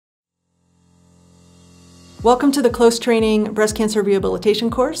Welcome to the Klose Training Breast Cancer Rehabilitation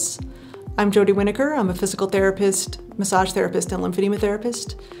course. I'm Jody Winokur. I'm a physical therapist, massage therapist, and lymphedema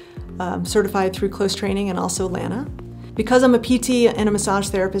therapist, certified through Klose Training and also LANA. Because I'm a PT and a massage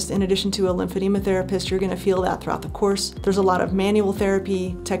therapist in addition to a lymphedema therapist, you're going to feel that throughout the course. There's a lot of manual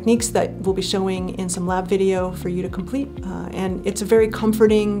therapy techniques that we'll be showing in some lab video for you to complete. And it's very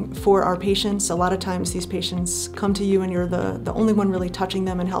comforting for our patients. A lot of times these patients come to you and you're the only one really touching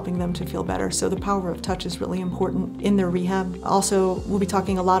them and helping them to feel better. So the power of touch is really important in their rehab. Also, we'll be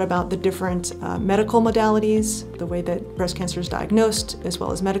talking a lot about the different medical modalities, the way that breast cancer is diagnosed as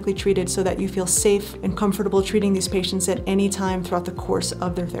well as medically treated, so that you feel safe and comfortable treating these patients at any time throughout the course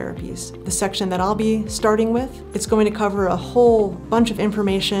of their therapies. The section that I'll be starting with, it's going to cover a whole bunch of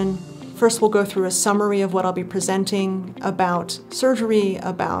information. First, we'll go through a summary of what I'll be presenting about surgery,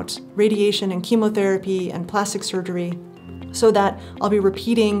 about radiation and chemotherapy and plastic surgery, so that I'll be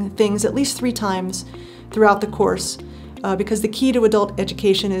repeating things at least 3 times throughout the course, because the key to adult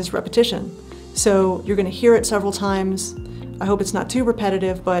education is repetition. So you're going to hear it several times. I hope it's not too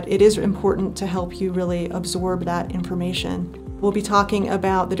repetitive, but it is important to help you really absorb that information. We'll be talking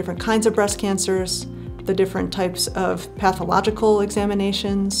about the different kinds of breast cancers, the different types of pathological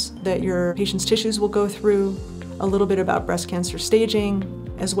examinations that your patient's tissues will go through, a little bit about breast cancer staging,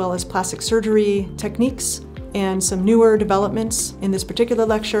 as well as plastic surgery techniques, and some newer developments in this particular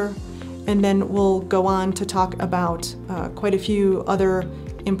lecture. And then we'll go on to talk about quite a few other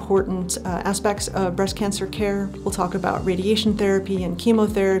important aspects of breast cancer care. We'll talk about radiation therapy and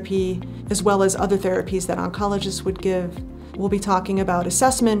chemotherapy, as well as other therapies that oncologists would give. We'll be talking about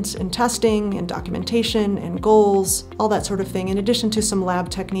assessment and testing and documentation and goals, all that sort of thing, in addition to some lab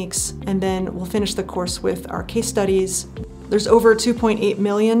techniques. And then we'll finish the course with our case studies. There's over 2.8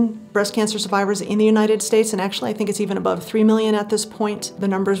 million breast cancer survivors in the United States, and actually I think it's even above 3 million at this point. The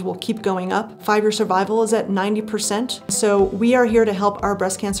numbers will keep going up. 5-year survival is at 90%. So we are here to help our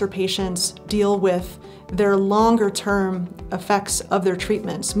breast cancer patients deal with their longer-term effects of their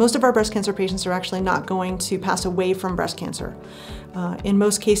treatments. Most of our breast cancer patients are actually not going to pass away from breast cancer. In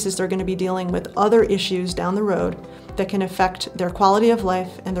most cases, they're going to be dealing with other issues down the road that can affect their quality of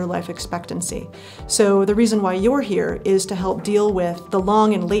life and their life expectancy. So the reason why you're here is to help deal with the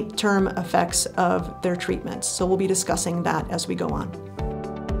long and late-term effects of their treatments. So we'll be discussing that as we go on.